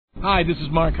Hi, this is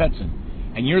Mark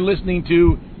Hudson, and you're listening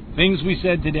to Things We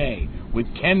Said Today with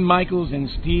Ken Michaels and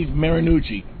Steve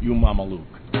Marinucci, you Mama Luke.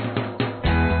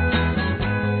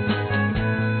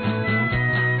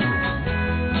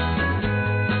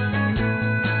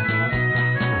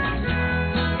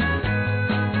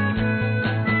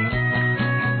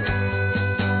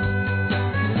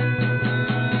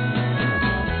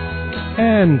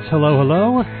 And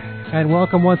hello, and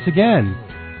welcome once again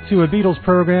to a Beatles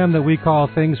program that we call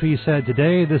Things We Said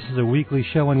Today. This is a weekly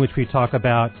show in which we talk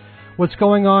about what's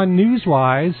going on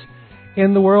news-wise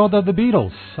in the world of the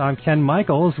Beatles. I'm Ken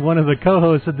Michaels, one of the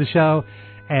co-hosts of the show,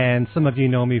 and some of you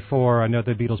know me for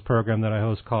another Beatles program that I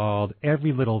host called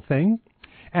Every Little Thing.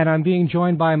 And I'm being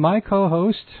joined by my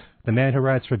co-host, the man who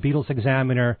writes for Beatles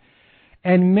Examiner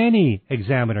and many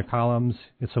Examiner columns.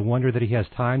 It's a wonder that he has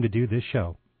time to do this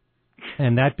show.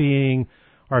 And that being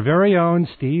our very own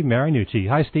Steve Marinucci.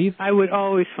 Hi, Steve. I would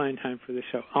always find time for the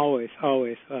show. Always.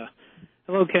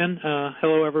 Hello, Ken.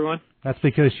 Hello, everyone. That's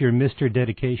because you're Mr.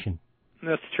 Dedication.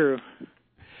 That's true.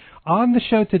 On the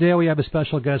show today, we have a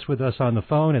special guest with us on the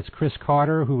phone. It's Chris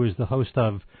Carter, who is the host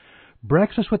of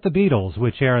Breakfast with the Beatles,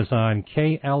 which airs on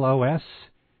KLOS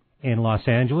in Los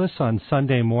Angeles on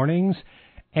Sunday mornings.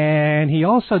 And he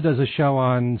also does a show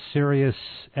on Sirius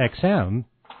XM.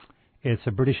 It's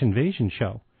a British invasion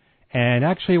show. And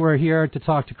actually, we're here to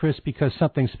talk to Chris because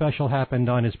something special happened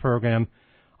on his program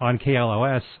on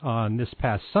KLOS on this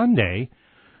past Sunday,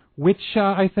 which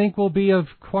I think will be of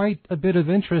quite a bit of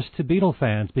interest to Beatle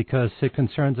fans because it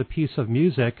concerns a piece of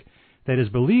music that is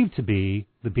believed to be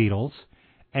the Beatles,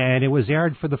 and it was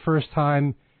aired for the first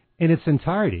time in its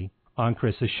entirety on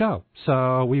Chris's show.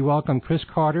 So we welcome Chris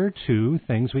Carter to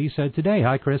Things We Said Today.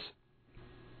 Hi, Chris.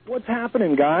 What's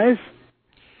happening, guys?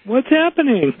 What's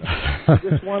happening? I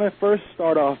just want to first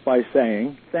start off by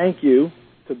saying thank you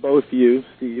to both you,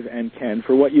 Steve and Ken,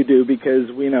 for what you do because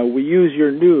we use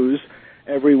your news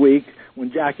every week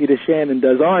when Jackie DeShannon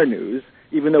does our news,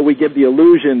 even though we give the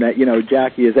illusion that,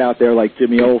 Jackie is out there like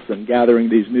Jimmy Olsen gathering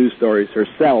these news stories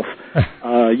herself.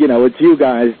 It's you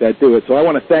guys that do it. So I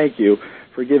want to thank you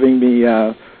for giving me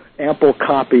ample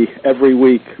copy every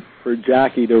week for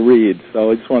Jackie to read.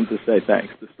 So I just wanted to say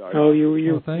thanks to start. Oh,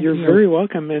 you're very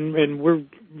welcome, and we're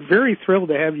very thrilled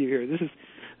to have you here. This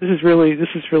is really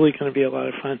going to be a lot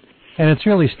of fun. And it's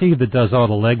really Steve that does all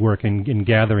the legwork in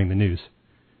gathering the news,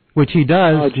 which he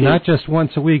does not just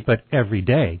once a week, but every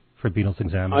day for Beatles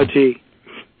Examiner. Oh, gee.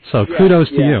 So kudos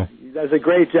to you. He does a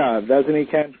great job, doesn't he,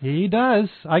 Ken? He does.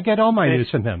 I get all my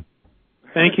news from him.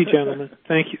 Thank you, gentlemen.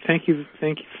 Thank you.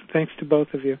 Thanks to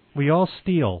both of you. We all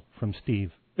steal from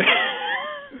Steve.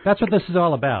 That's what this is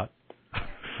all about.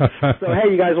 So,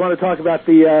 hey, you guys want to talk about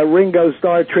the Ringo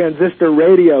Starr Transistor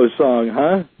Radio song,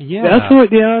 huh? Yeah.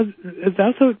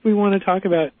 That's what we want to talk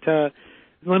about.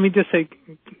 Let me just say,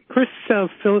 Chris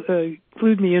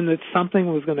clued me in that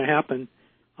something was going to happen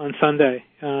on Sunday.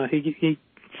 He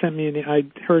sent me, I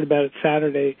heard about it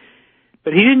Saturday,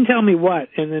 but he didn't tell me what.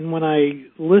 And then when I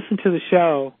listened to the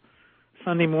show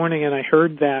Sunday morning and I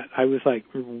heard that, I was like,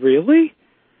 really?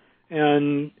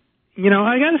 And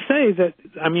I got to say that,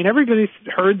 everybody's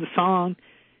heard the song,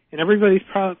 and everybody's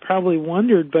probably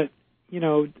wondered, but,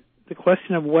 the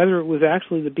question of whether it was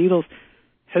actually the Beatles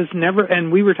has never,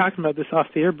 and we were talking about this off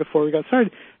the air before we got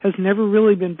started, has never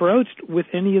really been broached with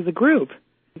any of the group.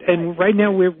 And right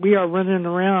now we are running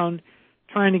around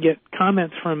trying to get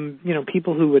comments from,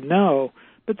 people who would know,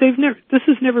 but this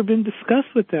has never been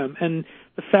discussed with them. And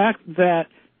the fact that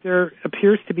there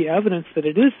appears to be evidence that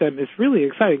it is them is really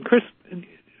exciting. Chris,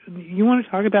 you want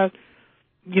to talk about,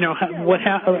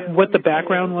 what the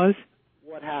background was?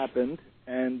 What happened,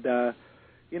 and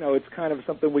it's kind of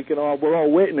something we're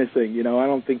all witnessing. I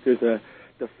don't think there's a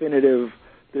definitive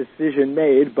decision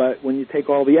made, but when you take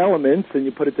all the elements and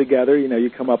you put it together, you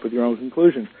come up with your own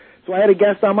conclusions. So I had a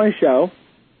guest on my show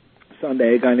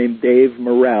Sunday, a guy named Dave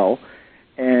Morell,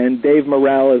 and Dave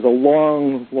Morell is a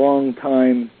long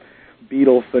time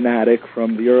Beatle fanatic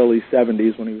from the early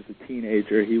 70s when he was a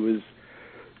teenager. He was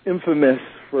infamous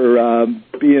for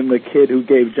being the kid who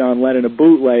gave John Lennon a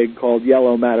bootleg called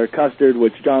Yellow Matter Custard,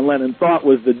 which John Lennon thought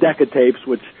was the Decatapes,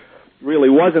 which really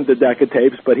wasn't the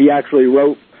Decatapes, but he actually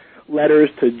wrote letters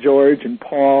to George and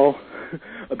Paul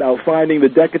about finding the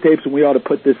Decatapes, and we ought to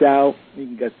put this out.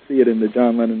 You can see it in the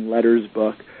John Lennon Letters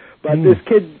book. But this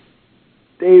kid,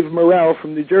 Dave Morell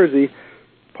from New Jersey,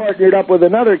 partnered up with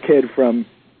another kid from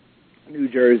New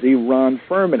Jersey, Ron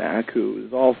Fermanack, who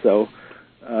is also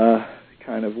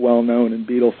kind of well-known in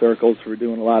Beatle circles for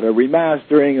doing a lot of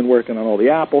remastering and working on all the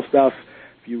Apple stuff.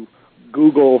 If you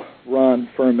Google Ron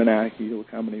Fermanack, you look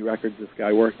how many records this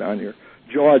guy worked on, your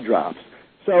jaw drops.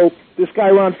 So this guy,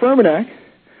 Ron Fermanek,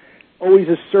 always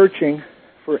is searching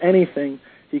for anything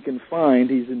he can find.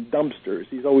 He's in dumpsters.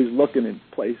 He's always looking in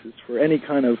places for any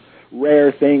kind of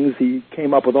rare things. He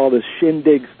came up with all this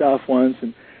shindig stuff once,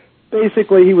 and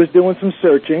basically he was doing some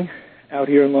searching out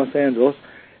here in Los Angeles,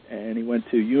 and he went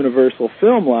to Universal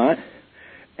Film Lot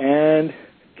and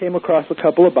came across a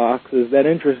couple of boxes that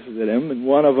interested him, and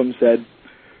one of them said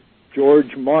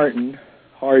George Martin,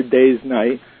 Hard Day's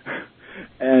Night,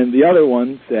 and the other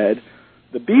one said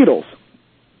the Beatles.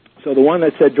 So the one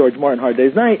that said George Martin, Hard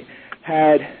Day's Night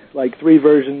had like 3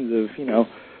 versions of,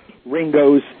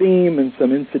 Ringo's theme and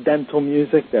some incidental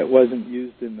music that wasn't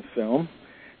used in the film.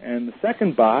 And the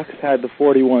second box had the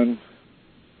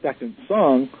 41-second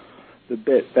song, the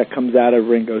bit that comes out of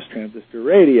Ringo's transistor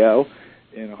radio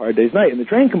in A Hard Day's Night in the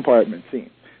train compartment scene.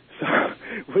 So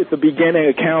with the beginning,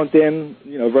 a count-in,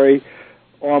 very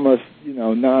almost,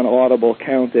 non-audible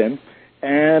count-in,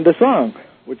 and a song,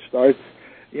 which starts,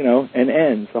 and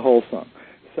ends the whole song.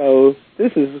 So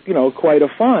this is, quite a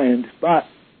find, but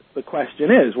the question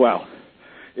is, well,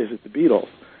 is it the Beatles?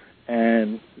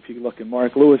 And if you look in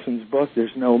Mark Lewison's book,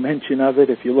 there's no mention of it.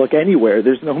 If you look anywhere,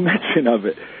 there's no mention of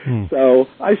it. So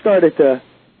I started to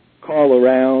call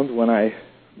around when I,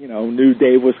 knew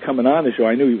Dave was coming on the show.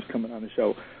 I knew he was coming on the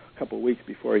show a couple of weeks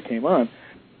before he came on.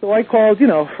 So I called,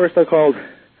 first I called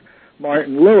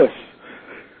Martin Lewis,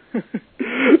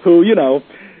 who,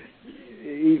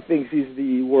 he thinks he's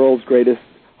the world's greatest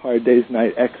Hard Day's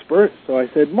Night expert. So I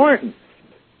said, Martin,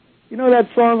 that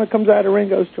song that comes out of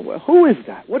Ringo's, well, who is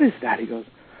that? What is that? He goes,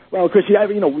 well, Chris,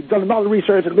 we've done all the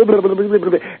research,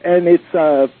 and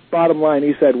it's, bottom line,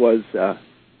 he said, was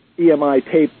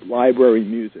EMI tape library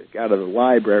music out of the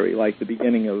library, like the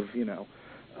beginning of,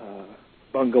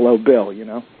 Bungalow Bill,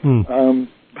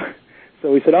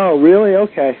 So he said, oh, really?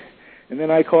 Okay. And then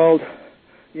I called,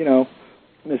 Mr.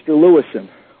 Lewison.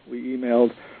 We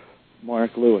emailed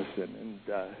Mark Lewison. And,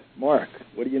 Mark,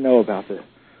 what do you know about this?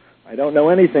 I don't know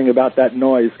anything about that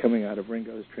noise coming out of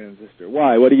Ringo's transistor.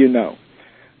 Why? What do you know?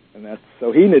 And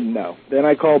so he didn't know. Then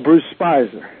I called Bruce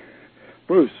Spicer.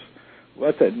 Bruce,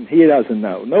 what's it? And he doesn't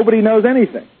know. Nobody knows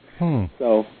anything.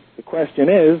 So the question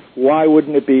is, why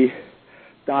wouldn't it be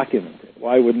documented?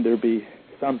 Why wouldn't there be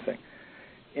something?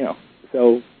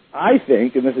 So I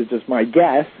think, and this is just my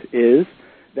guess, is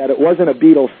that it wasn't a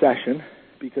Beatles session,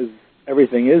 because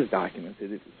everything is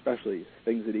documented, especially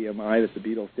things at EMI that the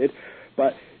Beatles did,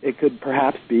 but it could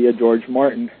perhaps be a George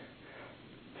Martin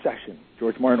session,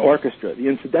 George Martin orchestra. The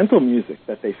incidental music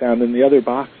that they found in the other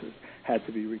boxes had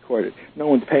to be recorded. No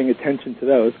one's paying attention to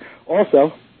those.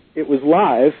 Also, it was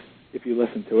live, if you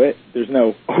listen to it. There's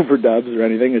no overdubs or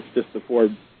anything. It's just the 4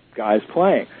 guys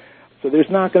playing. So there's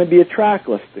not going to be a track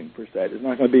listing, per se. There's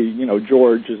not going to be,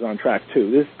 George is on track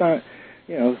 2. This is not,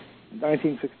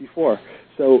 1964.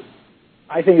 So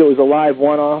I think it was a live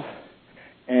one-off,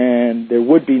 and there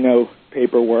would be no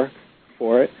paperwork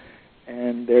for it,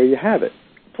 and there you have it.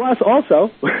 Plus,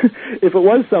 also, if it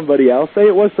was somebody else, say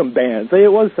it was some band, say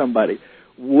it was somebody,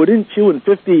 wouldn't you in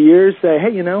 50 years say,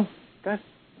 hey, that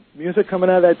music coming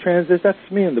out of that transistor,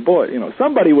 that's me and the boy.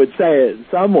 Somebody would say it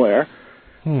somewhere,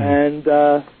 and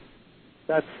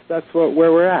that's where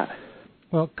we're at.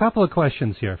 Well, a couple of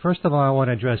questions here. First of all, I want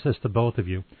to address this to both of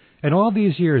you. In all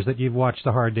these years that you've watched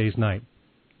A Hard Day's Night,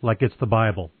 like it's the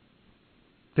Bible,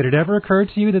 did it ever occur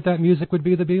to you that music would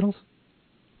be the Beatles?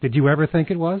 Did you ever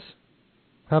think it was?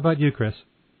 How about you, Chris?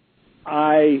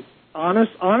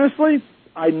 Honestly,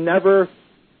 I never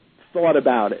thought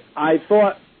about it. I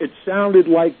thought it sounded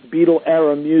like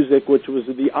Beatle-era music, which was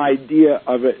the idea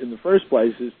of it in the first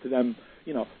place, is to them,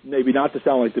 maybe not to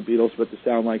sound like the Beatles, but to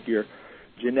sound like your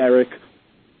generic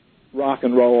rock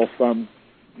and roll from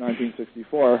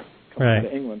 1964 coming out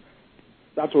of England.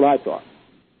 That's what I thought.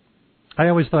 I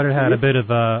always thought it had a bit of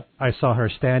a I saw her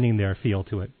standing there feel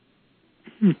to it.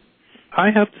 I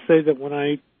have to say that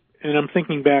and I'm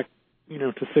thinking back,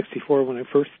 to 64 when I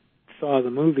first saw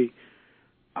the movie,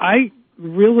 I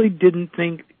really didn't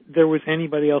think there was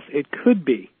anybody else it could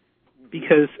be,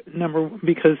 because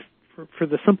for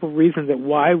the simple reason that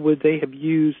why would they have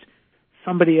used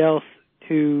somebody else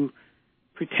to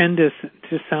pretend to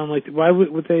sound like, why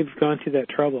would they have gone to that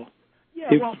trouble? Yeah,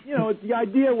 well, the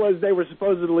idea was they were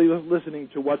supposedly listening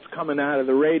to what's coming out of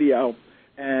the radio,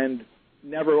 and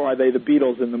never are they the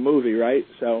Beatles in the movie, right?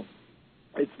 So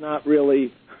it's not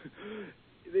really,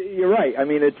 you're right. I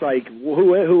mean, it's like,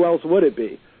 who else would it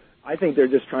be? I think they're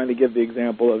just trying to give the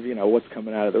example of, what's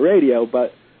coming out of the radio,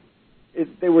 but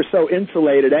they were so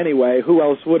insulated anyway, who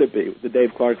else would it be? The Dave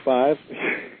Clark 5?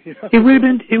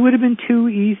 It would have been too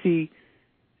easy.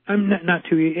 Not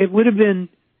too easy. It would have been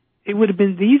it would have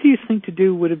been the easiest thing to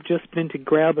do would have just been to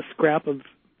grab a scrap of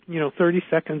 30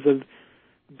 seconds of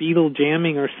Beatle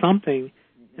jamming or something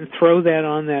and throw that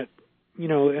on that,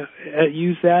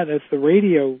 use that as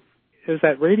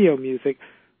that radio music,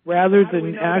 rather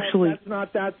than actually.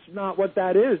 That's not what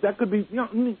that is. That could be.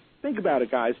 Think about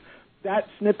it, guys. That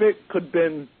snippet could have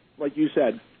been, like you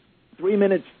said, 3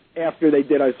 minutes after they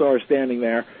did "I Saw Her Standing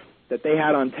There," that they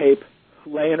had on tape,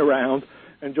 laying around,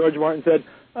 and George Martin said,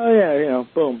 "Oh yeah,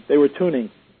 boom, they were tuning.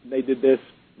 They did this.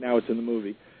 Now it's in the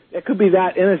movie." It could be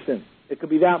that innocent. It could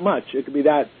be that much. It could be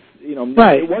that.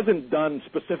 Right. It wasn't done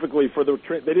specifically for the.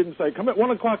 They didn't say, "Come at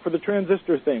 1 o'clock for the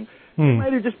transistor thing." It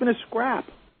might have just been a scrap.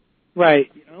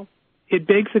 Right. It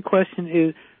begs the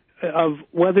question of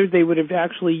whether they would have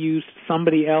actually used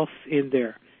somebody else in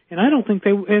there, and I don't think they.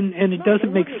 And it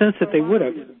doesn't make sense that they would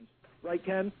have. Right,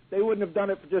 Ken? They wouldn't have done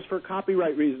it just for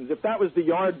copyright reasons. If that was the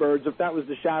Yardbirds, if that was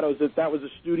the Shadows, if that was the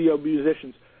studio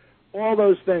musicians, all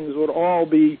those things would all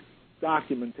be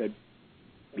documented.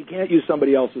 You can't use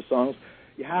somebody else's songs.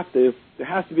 You have to. There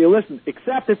has to be a listen,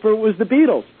 except if it was the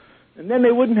Beatles. And then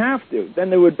they wouldn't have to. Then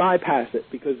they would bypass it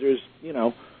because there's,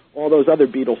 all those other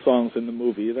Beatles songs in the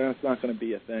movie. That's not going to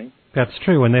be a thing. That's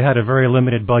true, and they had a very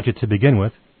limited budget to begin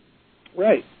with.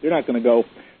 Right. They're not going to go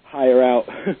hire out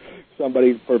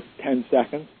somebody for 10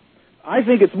 seconds. I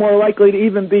think it's more likely to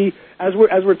even be, as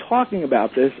we're talking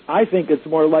about this, I think it's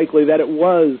more likely that it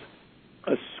was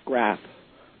a scrap,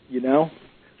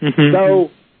 Mm-hmm.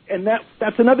 So, and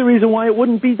that's another reason why it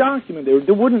wouldn't be documented.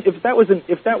 There wouldn't, if that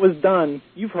was done.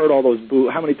 You've heard all those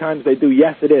how many times they do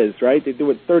 "Yes, it is," right? They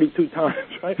do it 32 times,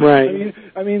 right? Right.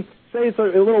 I mean, say it's a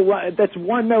little. That's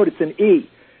one note. It's an E.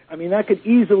 I mean, that could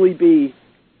easily be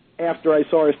after "I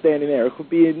Saw Her Standing There." It could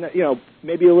be,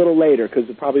 maybe a little later because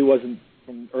it probably wasn't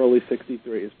from early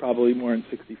 '63. It's probably more in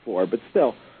 '64. But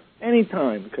still, any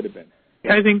time it could have been.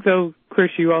 I think, though,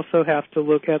 Chris, you also have to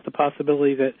look at the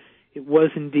possibility that it was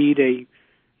indeed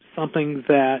something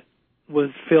that was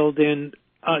filled in,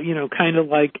 kind of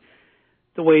like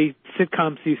the way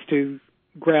sitcoms used to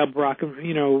grab rock,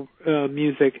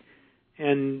 music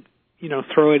and,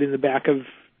 throw it in the back of,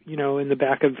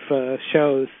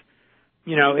 shows.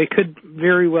 It could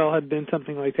very well have been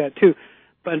something like that too.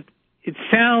 But it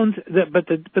sounds that, but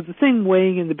the thing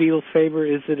weighing in the Beatles' favor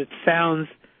is that it sounds,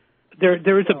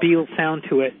 there is a Beatles sound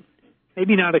to it.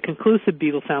 Maybe not a conclusive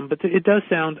Beatles sound, but it does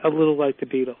sound a little like the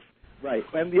Beatles. Right.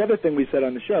 And the other thing we said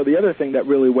on the show, the other thing that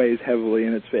really weighs heavily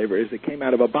in its favor is it came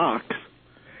out of a box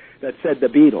that said the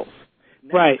Beatles.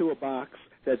 Next to a box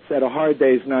that said A Hard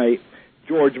Day's Night,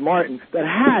 George Martin, that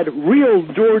had real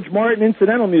George Martin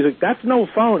incidental music. That's no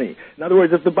phony. In other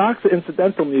words, if the box of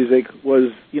incidental music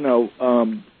was,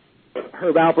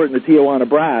 Herb Alpert and the Tijuana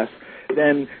Brass,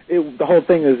 then the whole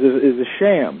thing is a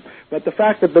sham. But the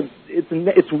fact that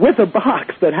it's with a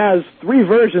box that has 3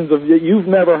 versions of you've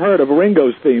never heard of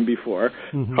Ringo's theme before.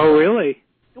 Mm-hmm. Oh, really?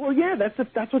 Well, yeah,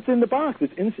 that's what's in the box.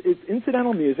 It's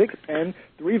incidental music and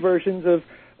 3 versions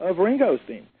of Ringo's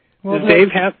theme. Well, does Dave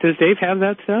have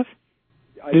that stuff?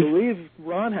 I believe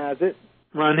Ron has it.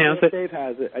 Ron has it? Dave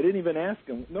has it. I didn't even ask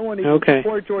him. No one even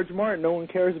before George Martin. No one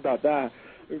cares about that.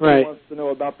 Everybody wants to know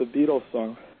about the Beatles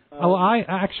song.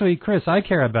 Chris, I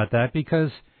care about that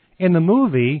because in the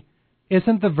movie,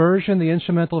 isn't the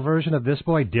instrumental version of This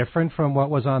Boy different from what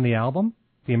was on the album,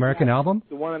 the American album?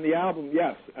 The one on the album,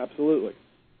 yes, absolutely.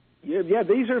 Yeah.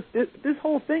 This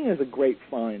whole thing is a great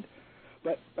find.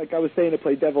 But like I was saying, to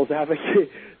play devil's advocate,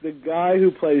 the guy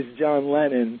who plays John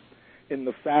Lennon in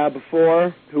the Fab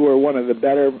Four, who are one of the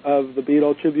better of the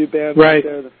Beatles tribute bands, right?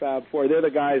 They're the Fab Four. They're the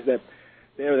guys that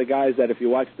if you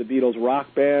watch the Beatles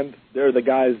rock band, they were the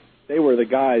guys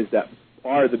that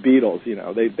are the Beatles.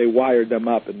 They wired them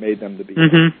up and made them the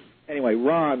Beatles. Mm-hmm. Anyway,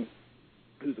 Ron,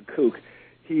 who's a kook,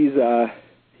 he's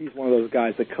one of those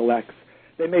guys that collects.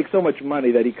 They make so much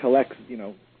money that he collects,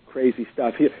 crazy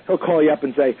stuff. He'll call you up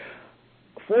and say,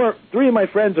 3 of my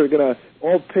friends are going to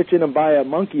all pitch in and buy a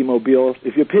monkey mobile.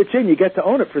 If you pitch in, you get to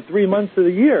own it for 3 months of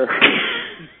the year.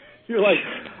 You're like,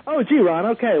 oh, gee, Ron,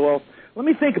 okay, well, let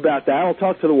me think about that. I'll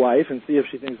talk to the wife and see if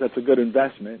she thinks that's a good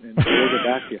investment, and we'll get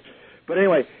back to you. But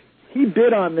anyway, he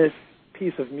bid on this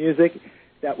piece of music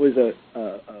that was a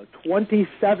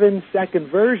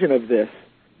 27-second version of this,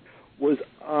 was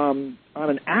on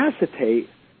an acetate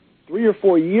 3 or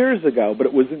 4 years ago, but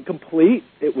it wasn't complete.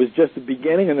 It was just the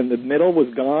beginning, and then the middle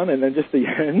was gone, and then just the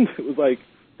end. It was like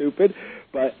stupid.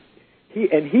 But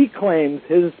he claims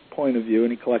his point of view,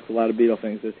 and he collects a lot of Beatle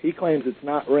things. He claims it's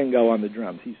not Ringo on the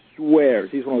drums. He swears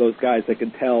he's one of those guys that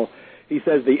can tell. He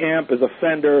says the amp is a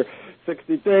Fender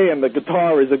 63, and the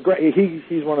guitar is a great.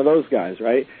 He's one of those guys,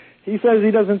 right? He says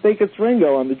he doesn't think it's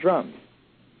Ringo on the drums.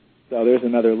 So there's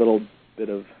another little bit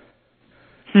of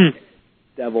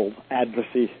devil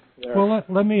advocacy there. Well,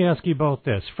 let me ask you both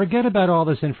this. Forget about all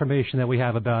this information that we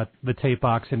have about the tape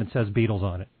box and it says Beatles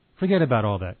on it. Forget about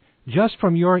all that. Just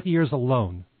from your ears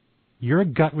alone, your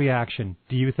gut reaction,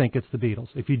 do you think it's the Beatles?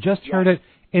 If you just heard it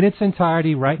in its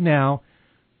entirety right now,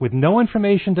 with no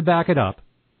information to back it up,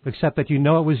 except that you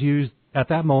know it was used at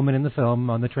that moment in the film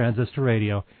on the transistor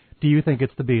radio, do you think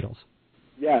it's the Beatles?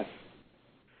 Yes.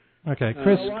 Okay,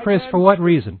 Chris, for what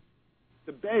reason?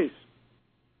 The bass.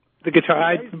 The guitar.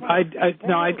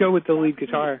 I'd go with the lead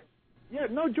guitar. Yeah,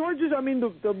 no, George's. I mean,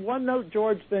 the one note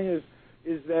George thing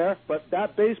is there, but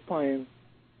that bass playing.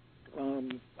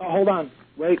 Hold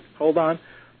on.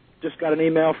 Just got an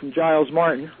email from Giles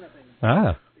Martin.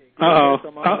 Ah.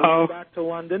 I'm back to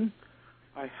London.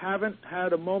 I haven't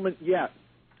had a moment yet.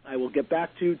 I will get back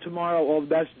to you tomorrow. All the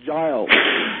best, Giles.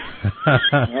 All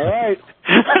right.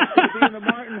 Be in the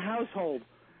Martin household.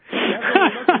 That's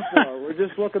what we're looking for. We're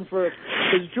just looking for,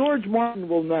 because George Martin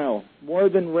will know more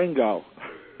than Ringo.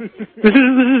 This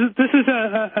is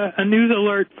a news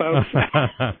alert, folks.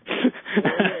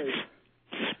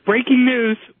 Breaking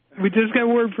news. We just got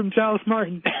word from Giles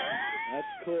Martin. That's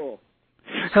cool.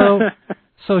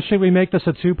 So should we make this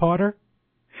a two-parter?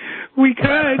 We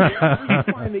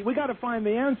could. We got to find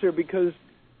the answer, because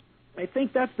I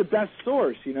think that's the best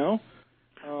source, you know.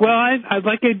 Well,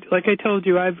 like I told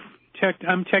you, I'm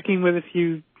checking with a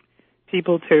few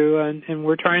people too, and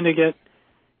we're trying to get,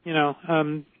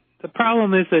 the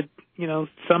problem is that,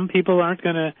 some people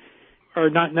are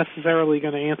not necessarily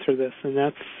going to answer this, and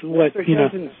that's what, Mr.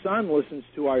 Jensen's son listens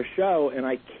to our show, and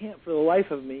I can't for the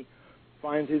life of me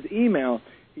find his email.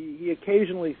 He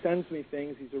occasionally sends me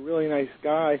things. He's a really nice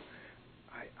guy.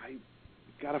 I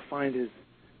gotta find his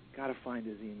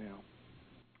email.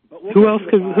 But who else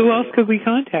could we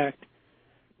contact?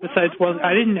 Besides,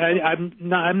 I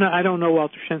don't know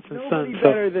Walter Shensen's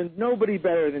son. Nobody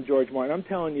better than George Martin. I'm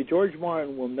telling you, George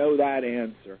Martin will know that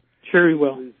answer. Sure he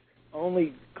will. He was the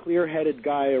only clear-headed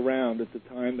guy around at the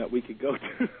time that we could go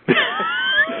to.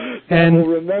 And we'll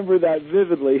remember that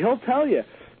vividly. He'll tell you.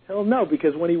 He'll know,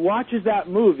 because when he watches that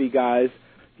movie, guys,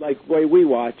 like the way we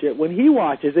watch it, when he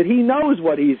watches it, he knows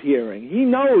what he's hearing. He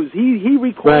knows. He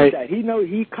recorded that. He knows.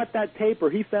 He cut that tape,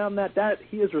 or he found that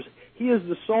he is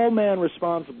the sole man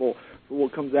responsible for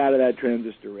what comes out of that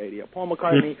transistor radio. Paul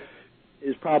McCartney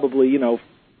is probably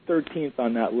 13th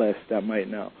on that list. That might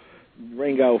know.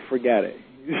 Ringo, forget it.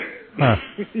 Huh.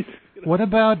 What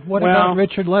about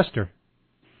Richard Lester?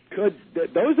 Those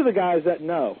are the guys that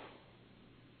know.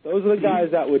 Those are the guys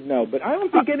that would know. But I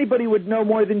don't think anybody would know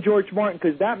more than George Martin,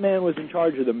 because that man was in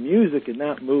charge of the music in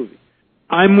that movie.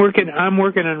 I'm working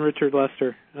on Richard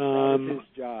Lester. That's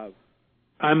his job.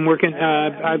 I'm working.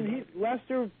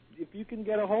 Lester, if you can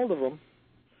get a hold of him.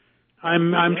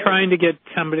 I'm trying to get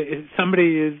somebody.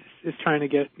 Somebody is trying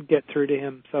to get through to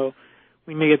him. So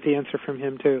we may get the answer from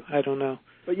him too. I don't know.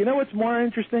 But you know what's more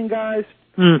interesting, guys?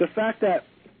 The fact that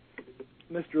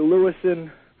Mr.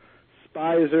 Lewison,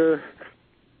 Spicer,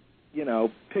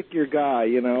 pick your guy,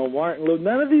 Martin Lewis,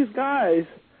 none of these guys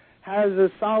has a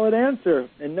solid answer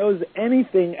and knows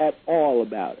anything at all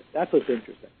about it. That's what's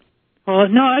interesting. Well,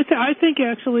 no, I think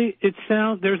actually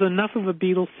there's enough of a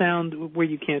Beatles sound where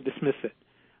you can't dismiss it.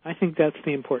 I think that's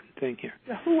the important thing here.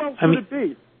 Yeah, who else would it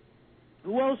be?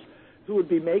 Who else who would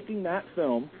be making that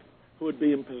film, who would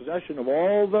be in possession of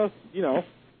all the,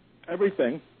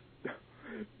 everything,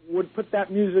 would put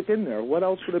that music in there? What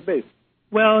else would it be?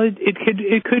 Well,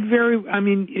 it could very. I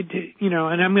mean,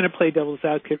 and I'm going to play devil's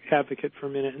advocate for a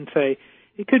minute and say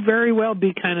it could very well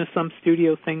be kind of some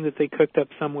studio thing that they cooked up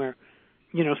somewhere.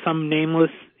 Some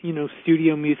nameless,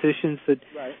 studio musicians that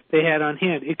they had on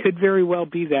hand. It could very well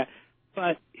be that,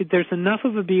 but there's enough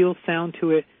of a Beatles sound to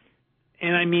it,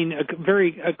 and I mean a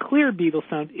clear Beatles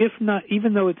sound, if not,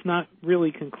 even though it's not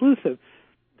really conclusive,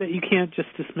 that you can't just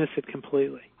dismiss it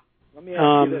completely. Let me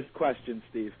ask you this question,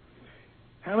 Steve.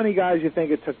 How many guys do you think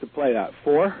it took to play that?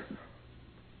 4?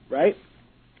 Right?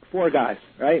 4 guys,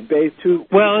 right? Bass, 2.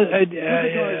 Well,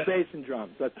 bass and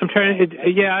drums. I'm trying to.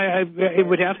 It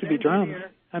would have to be drums.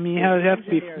 I mean, it would have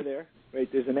to be. There. Right,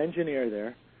 there's an engineer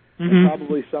there, and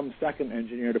probably some second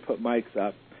engineer to put mics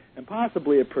up, and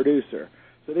possibly a producer.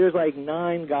 So there's like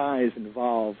 9 guys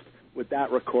involved with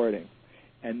that recording,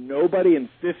 and nobody in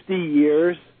 50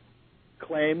 years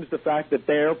claims the fact that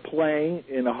they're playing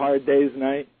in A Hard Day's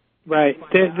Night. Right.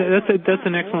 That's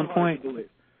an excellent point.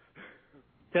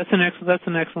 That's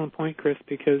an excellent point, Chris.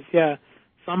 Because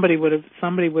somebody would have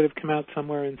come out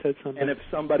somewhere and said something. And if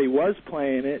somebody was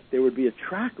playing it, there would be a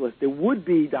track list. There would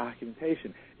be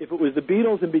documentation. If it was the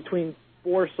Beatles in between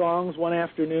 4 songs one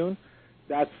afternoon,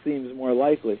 that seems more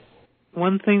likely.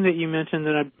 one thing that you mentioned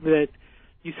that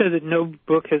you said that no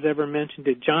book has ever mentioned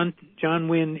it. John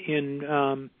Wynne in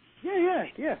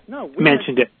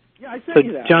mentioned it. Yeah, I said so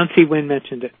that. John C. Wynne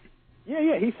mentioned it.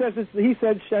 Yeah. He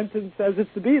said Shenton says it's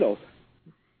the Beatles.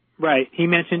 Right. He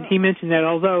mentioned that.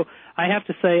 Although I have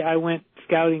to say, I went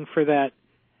scouting for that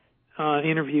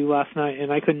interview last night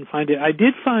and I couldn't find it. I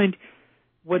did find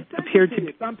what appeared to be.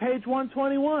 It's on page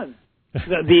 121.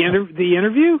 The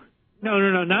interview?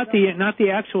 No, not the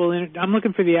actual. I'm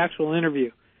looking for the actual interview.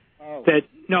 Oh.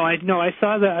 I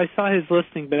saw his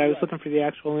listing, but I was looking for the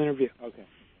actual interview. Okay.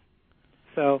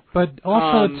 So, but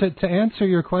also to answer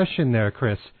your question there,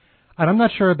 Chris, and I'm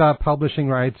not sure about publishing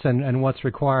rights and what's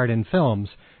required in films,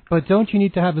 but don't you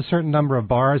need to have a certain number of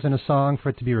bars in a song for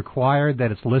it to be required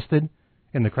that it's listed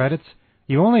in the credits?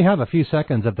 You only have a few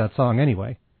seconds of that song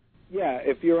anyway. Yeah,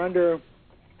 if you're under,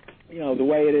 the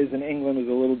way it is in England is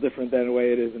a little different than the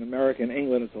way it is in America. In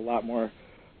England, they're a lot more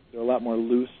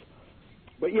loose.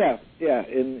 But yeah,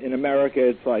 in America,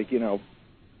 it's like,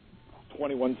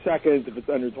 21 seconds. If it's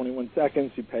under 21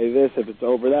 seconds, you pay this. If it's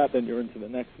over that, then you're into the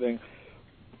next thing.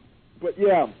 But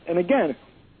yeah, and again,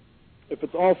 if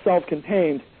it's all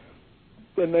self-contained,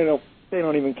 then they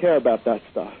don't even care about that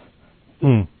stuff.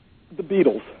 The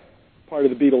Beatles, part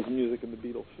of the Beatles music and the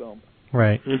Beatles film.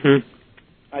 Right. Mm-hmm.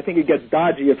 I think it gets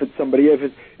dodgy if it's somebody. If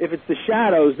it's the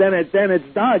Shadows, then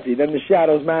it's dodgy. Then the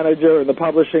Shadows manager and the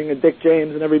publishing and Dick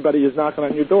James and everybody is knocking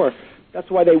on your door. That's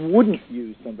why they wouldn't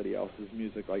use somebody else's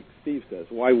music, like Steve says.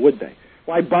 Why would they?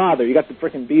 Why bother? You got the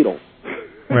frickin' Beatles.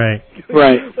 Right.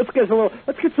 Right. Let's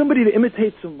get somebody to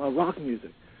imitate some rock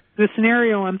music. The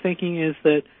scenario I'm thinking is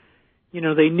that,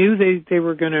 they knew they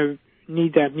were going to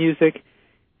need that music,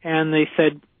 and they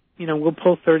said, we'll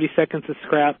pull 30 seconds of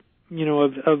scrap,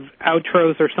 of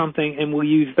outros or something, and we'll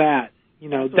use that.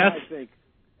 That's what I think.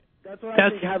 That's what I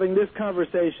think. Having this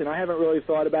conversation, I haven't really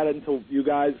thought about it until you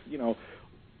guys,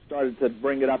 started to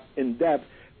bring it up in depth.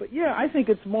 But yeah, I think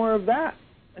it's more of that.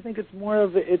 I think it's more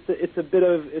of it's a bit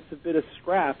of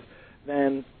scrap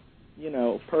than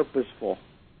purposeful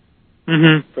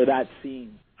for that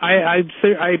scene. I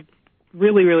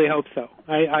really, really hope so.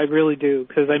 I really do,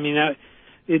 because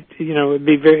it'd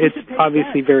be it's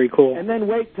obviously very cool. And then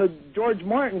wait till George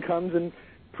Martin comes and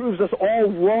proves us all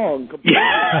wrong.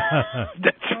 Yeah,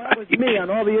 that's right. That was me on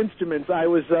all the instruments. I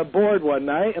was bored one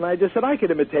night, and I just said I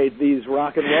could imitate these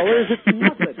rock and rollers. It's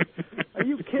nothing. Are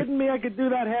you kidding me? I could do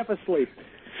that half asleep.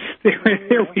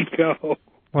 There we go.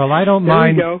 Well, I don't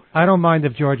mind. I don't mind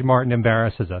if George Martin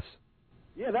embarrasses us.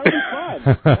 Yeah, that would be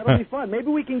fun. That'll be fun. Maybe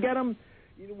we can get him.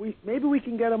 Maybe we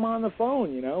can get him on the phone.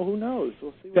 Who knows?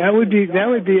 We'll see. That would be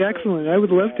excellent. I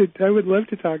would love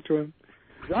to talk to him.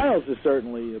 Giles is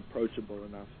certainly approachable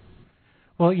enough.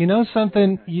 Well,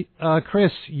 something,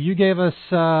 Chris, you gave us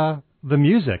the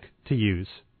music to use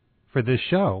for this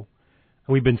show.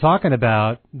 We've been talking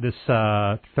about this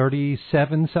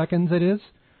 37 seconds it is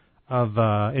of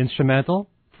instrumental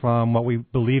from what we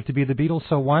believe to be the Beatles.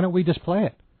 So why don't we just play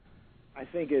it? I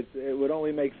think it would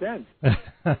only make sense.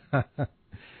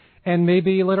 And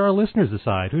maybe let our listeners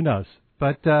decide. Who knows?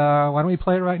 But why don't we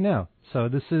play it right now? So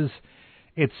this is,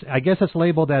 I guess it's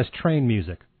labeled as train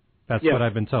music. That's what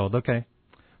I've been told. Okay.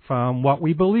 From what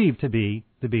we believe to be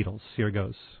the Beatles. Here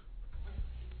goes.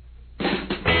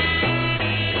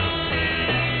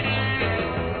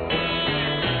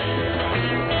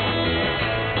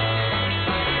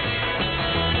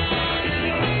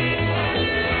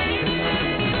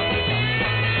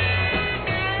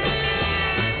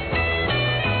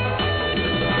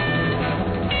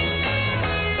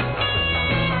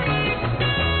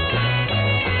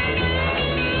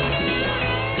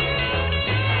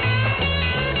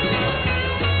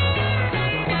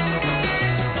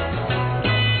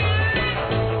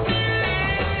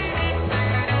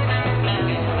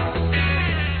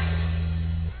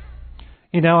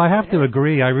 I have to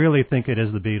agree. I really think it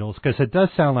is the Beatles, because it does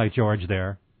sound like George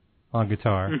there on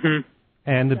guitar. Mm-hmm.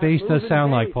 And the bass does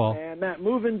sound like Paul. And that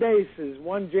moving bass is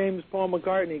one James Paul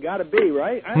McCartney. Got to be,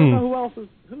 right? I don't know who else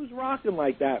who's rocking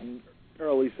like that in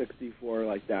early '64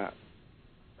 like that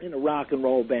in a rock and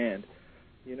roll band.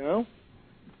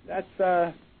 That's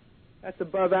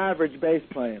above average bass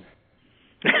playing.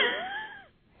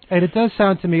 And it does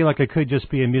sound to me like it could just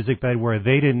be a music bed where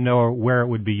they didn't know where it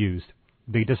would be used.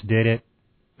 They just did it.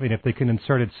 I mean, if they can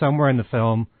insert it somewhere in the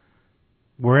film,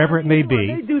 wherever it may be.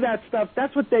 They do that stuff.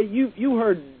 That's what you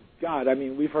heard. God, I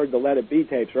mean, we've heard the Let It Be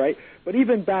tapes, right? But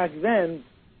even back then,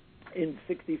 in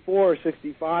 '64 or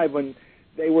 '65, when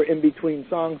they were in between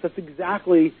songs, that's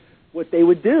exactly what they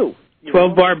would do.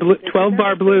 12-bar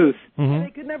blues. Mm-hmm.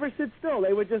 They could never sit still.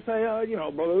 They would just say,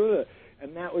 blah, blah, blah.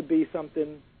 And that would be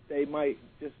something they might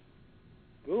just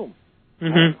Boom.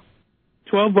 Mm-hmm.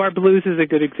 12 Bar Blues is a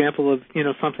good example of,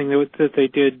 something that they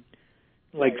did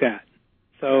like that.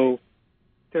 So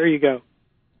there you go.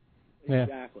 Yeah.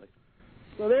 Exactly.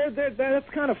 So that's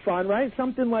kind of fun, right?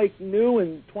 Something like new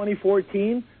in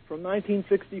 2014 from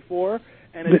 1964,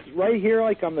 and it's right here,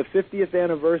 like on the 50th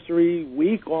anniversary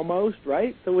week almost,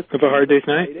 right? So it's of A Hard Day's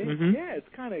Night. Mm-hmm. Yeah, it's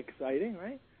kind of exciting,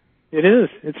 right? It is.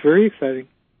 It's very exciting.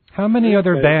 How many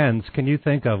other bands can you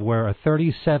think of where a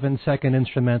 37-second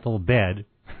instrumental bed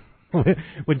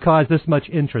would cause this much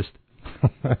interest?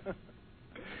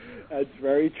 That's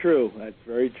very true. That's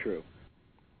very true.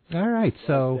 All right,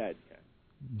 so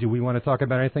do we want to talk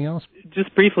about anything else?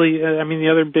 Just briefly, the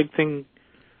other big thing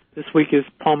this week is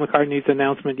Paul McCartney's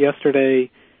announcement yesterday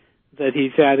that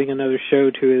he's adding another show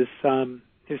to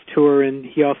his tour, and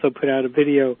he also put out a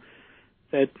video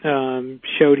that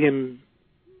showed him,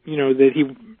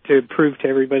 that to prove to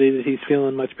everybody that he's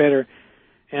feeling much better.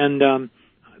 And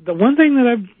the one thing that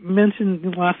I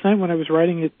mentioned last night when I was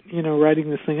writing this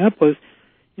thing up was,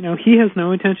 he has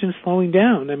no intention of slowing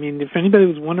down. I mean, if anybody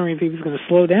was wondering if he was going to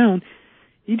slow down,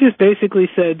 he just basically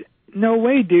said, no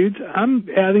way, dudes, I'm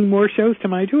adding more shows to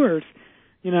my tours,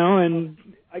 and...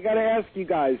 I got to ask you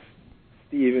guys,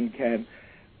 Steve and Ken,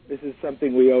 this is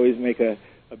something we always make a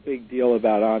big deal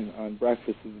about on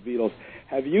Breakfast with the Beatles.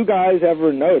 Have you guys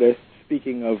ever noticed,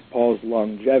 speaking of Paul's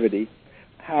longevity,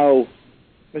 how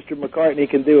Mr. McCartney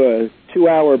can do a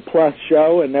 2-hour-plus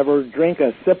show and never drink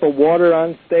a sip of water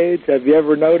on stage? Have you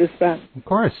ever noticed that? Of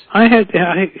course. No,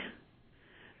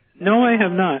 I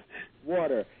have not.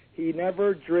 Water. He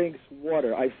never drinks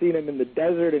water. I've seen him in the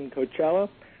desert in Coachella.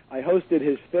 I hosted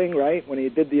his thing, right, when he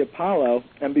did the Apollo,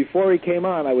 and before he came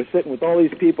on, I was sitting with all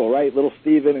these people, right, little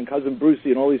Steven and Cousin Brucey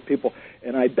and all these people,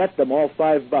 and I bet them all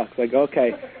 $5. I go,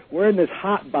 okay, we're in this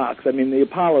hot box. I mean, the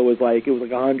Apollo was like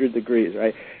 100 degrees,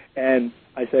 right? And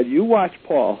I said, you watch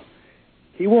Paul.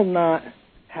 He will not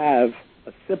have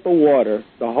a sip of water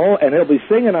and he'll be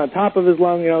singing on top of his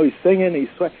lung, he's singing, he's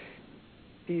sweating.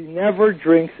 He never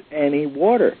drinks any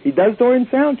water. He does during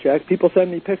sound check. People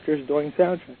send me pictures during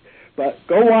sound check. But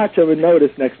go watch him and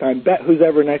notice next time. Bet who's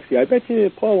ever next to you. I bet you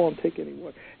Paul won't take any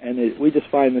water. And we just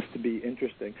find this to be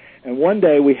interesting. And one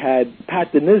day we had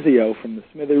Pat DiNizio from the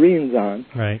Smithereens on.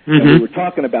 Right. And we were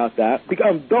talking about that.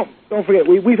 Because, don't forget,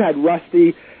 we've had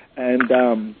Rusty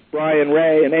and Brian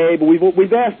Ray and Abe.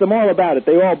 We've asked them all about it.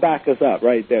 They all back us up,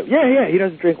 right? Yeah, he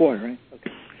doesn't drink water, right?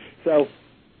 Okay. So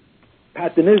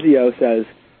Pat DiNizio says,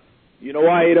 you know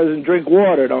why he doesn't drink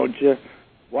water, don't you?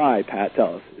 Why, Pat?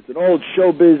 Tell us. It's an old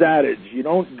showbiz adage. You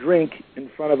don't drink in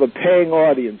front of a paying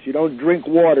audience. You don't drink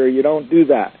water. You don't do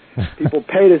that. People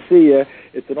pay to see you.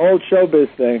 It's an old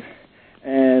showbiz thing,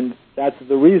 and that's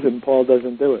the reason Paul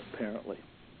doesn't do it, apparently.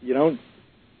 You don't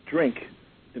drink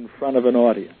in front of an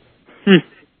audience.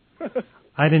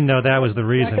 I didn't know that was the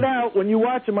reason. Check it out. When you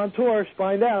watch him on tour,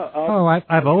 find out.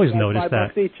 I've always noticed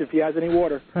that. $5 each if he has any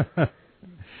water.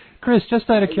 Chris, just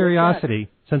out of curiosity,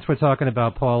 since we're talking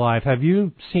about Paul live, have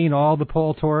you seen all the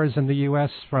Paul tours in the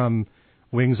U.S. from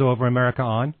Wings Over America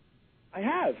on? I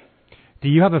have. Do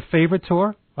you have a favorite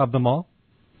tour of them all?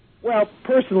 Well,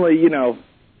 personally,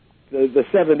 the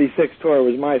 76 tour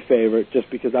was my favorite just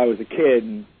because I was a kid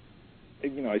and,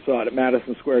 I saw it at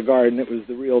Madison Square Garden. It was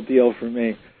the real deal for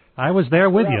me. I was there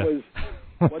with you.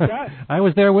 What's that? I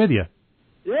was there with you.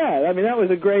 Yeah, that was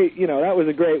a great, that was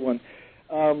a great one.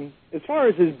 As far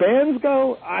as his bands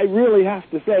go, I really have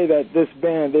to say that this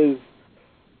band is,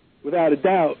 without a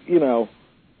doubt,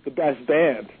 the best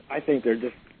band. I think they're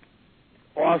just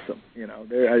awesome.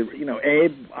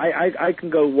 Abe. I can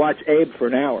go watch Abe for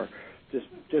an hour.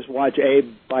 Just watch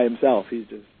Abe by himself. He's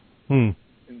just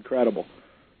incredible.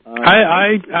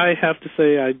 I have to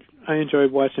say I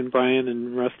enjoyed watching Brian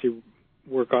and Rusty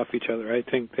work off each other. I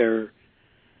think they're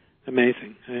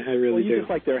amazing. I really do. You just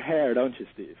like their hair, don't you,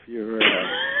 Steve? You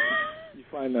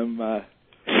find them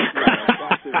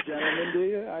attractive gentlemen, do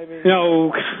you? I mean,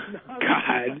 no,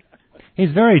 God.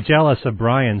 He's very jealous of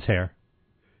Brian's hair.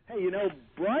 Hey,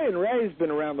 Brian Ray's been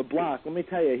around the block. Let me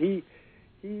tell you,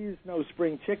 he's no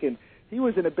spring chicken. He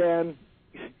was in a band.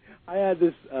 I had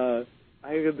a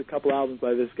couple albums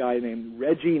by this guy named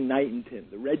Reggie Knighton.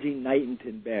 The Reggie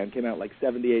Knighton band came out like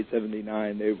 78,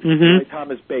 79.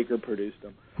 Thomas Baker produced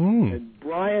them. And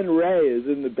Brian Ray is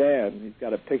in the band.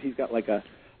 He's got like a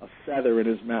feather in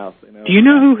his mouth. Do you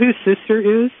know who his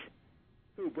sister is?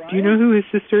 Who, Brian? Do you know who his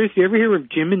sister is? Do you ever hear of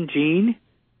Jim and Jean?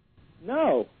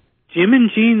 No. Jim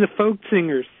and Jean, the folk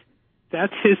singers.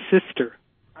 That's his sister.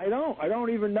 I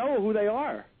don't even know who they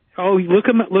are. Oh, look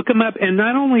him up. And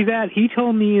not only that, he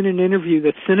told me in an interview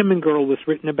that Cinnamon Girl was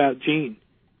written about Jean.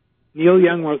 Neil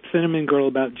Young wrote Cinnamon Girl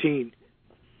about Jean.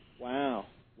 Wow.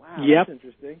 Wow, Yep. that's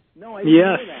interesting. No, I didn't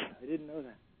Yes. know that. I didn't know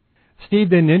that. Steve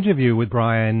did an interview with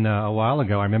Brian a while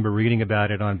ago. I remember reading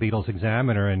about it on Beatles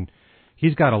Examiner, and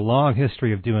he's got a long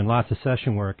history of doing lots of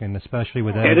session work, and especially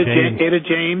with Etta James. Etta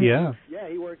James. Yeah. Yeah,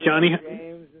 he worked Johnny with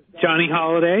James and stuff. Johnny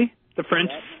Holiday, the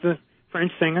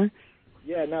French singer.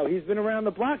 Yeah, no, he's been around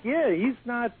the block. Yeah, he's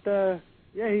not a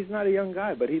young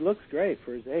guy, but he looks great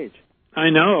for his age. I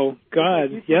know.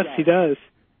 God, yes, he does.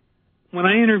 When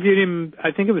I interviewed him, I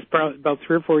think it was about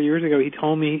 3 or 4 years ago, he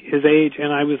told me his age,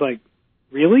 and I was like,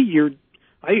 really?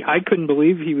 I couldn't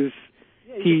believe he was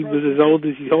as old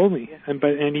as he told me.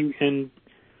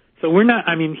 So we're not,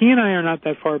 I mean, he and I are not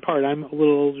that far apart. I'm a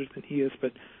little older than he is,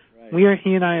 but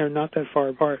he and I are not that far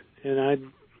apart, and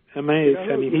I'm amazed.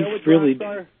 He's really...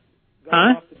 Going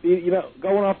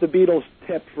off the Beatles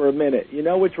tip for a minute, you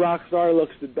know which rock star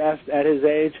looks the best at his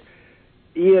age?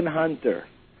 Ian Hunter.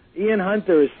 Ian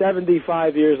Hunter is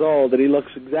 75 years old, and he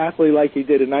looks exactly like he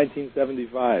did in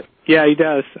 1975. Yeah, he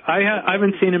does. I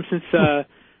haven't seen him since.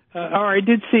 I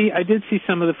did see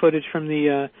some of the footage from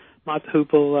the Mott the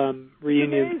Hoople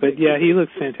reunion, but yeah, he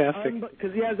looks fantastic.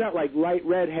 Because he has that like light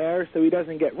red hair, so he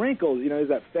doesn't get wrinkles. You know, he's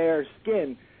that fair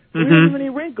skin. So he doesn't have any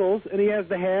wrinkles, and he has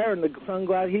the hair and the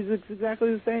sunglasses. He's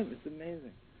exactly the same. It's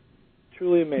amazing.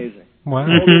 Truly amazing. Wow.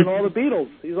 He's older than all the Beatles.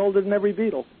 He's older than every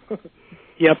Beatle.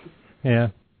 Yep. Yeah.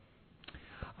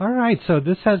 All right, so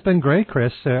this has been great,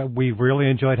 Chris. We've really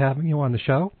enjoyed having you on the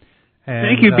show. And,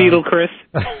 thank you, Beatle Chris.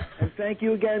 And thank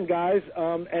you again, guys.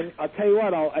 And I'll tell you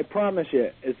what, I promise you,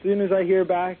 as soon as I hear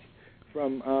back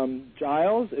from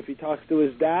Giles, if he talks to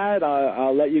his dad,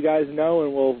 I'll let you guys know,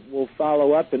 and we'll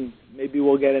follow up, and maybe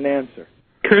we'll get an answer.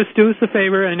 Chris, do us a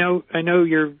favor. I know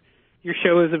your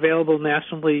show is available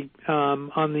nationally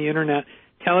on the internet.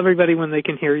 Tell everybody when they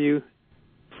can hear you,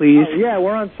 please. Yeah,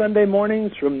 we're on Sunday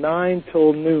mornings from 9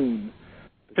 till noon.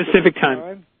 Pacific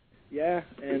time. Yeah,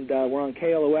 and we're on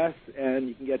KLOS, and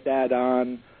you can get that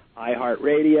on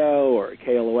iHeartRadio or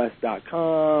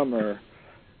KLOS.com, or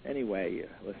anyway, you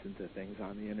listen to things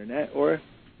on the internet, or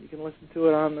you can listen to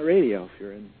it on the radio if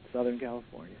you're in Southern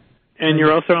California. And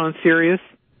you're also on Sirius?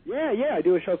 Yeah, I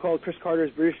do a show called Chris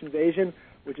Carter's British Invasion,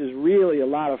 which is really a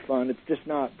lot of fun. It's just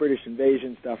not British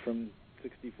Invasion stuff from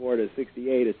 64 to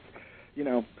 68. It's, you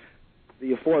know,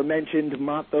 the aforementioned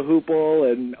Mott the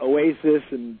Hoople and Oasis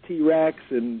and T-Rex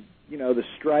and, you know, the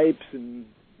Stripes and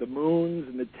the Moons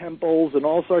and the Temples and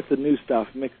all sorts of new stuff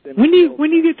mixed in. When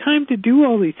do you get time to do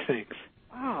all these things?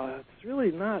 Oh, it's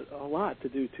really not a lot to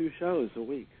do 2 shows a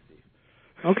week, Steve.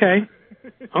 Okay.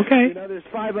 You know, there's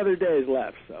 5 other days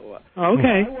left, so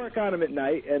okay. I work on them at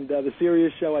night, and the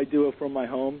Sirius show I do it from my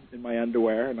home in my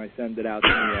underwear, and I send it out to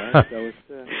the air, so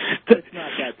it's not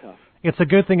that tough. It's a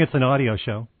good thing it's an audio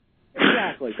show.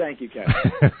 Exactly. Thank you,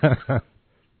 Kevin.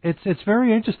 It's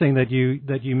very interesting that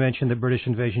you mentioned the British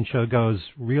Invasion show goes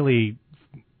really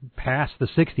past the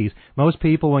 60s. Most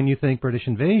people, when you think British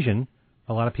Invasion,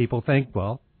 a lot of people think,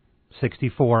 well,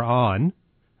 64 on,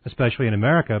 especially in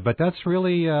America, but that's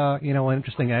really, an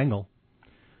interesting angle.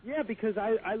 Yeah, because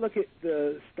I look at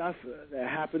the stuff that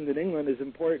happened in England as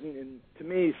important, and to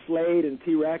me, Slade and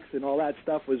T-Rex and all that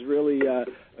stuff was really a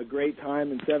great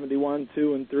time in 71,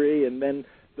 2, and 3, and then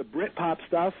the Britpop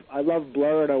stuff, I love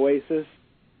Blur and Oasis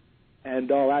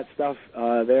and all that stuff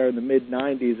there in the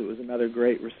mid-'90s. It was another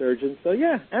great resurgence. So,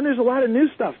 yeah, and there's a lot of new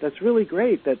stuff that's really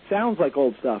great that sounds like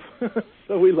old stuff,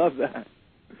 so we love that.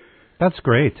 That's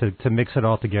great to mix it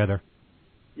all together.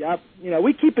 Yep. You know,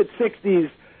 we keep it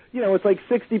 60s. You know, it's like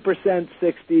 60%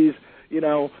 60s, you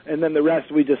know, and then the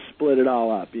rest we just split it all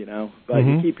up, you know. But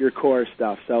you keep your core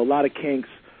stuff. So a lot of Kinks,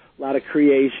 a lot of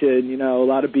Creation, you know, a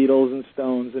lot of Beatles and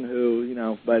Stones and Who, you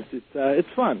know. But it's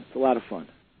fun. It's a lot of fun.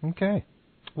 Okay.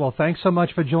 Well, thanks so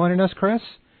much for joining us, Chris.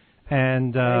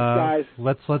 And thanks, guys.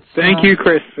 Let's. Thank you,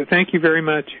 Chris. Thank you very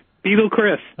much, Beatle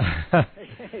Chris.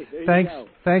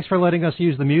 Thanks for letting us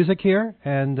use the music here,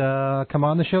 and come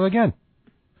on the show again.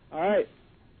 All right.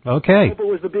 Okay. I hope it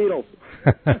was the Beatles.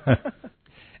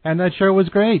 And that sure was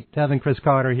great, having Chris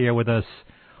Carter here with us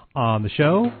on the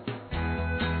show.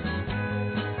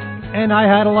 And I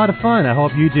had a lot of fun. I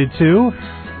hope you did too.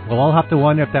 We'll all have to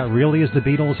wonder if that really is the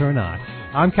Beatles or not.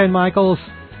 I'm Ken Michaels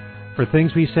for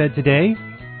Things We Said Today,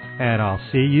 and I'll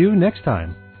see you next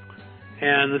time.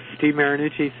 And this is Steve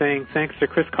Marinucci saying thanks to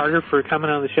Chris Carter for coming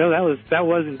on the show. That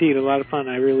was indeed a lot of fun.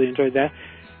 I really enjoyed that.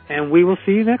 And we will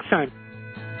see you next time.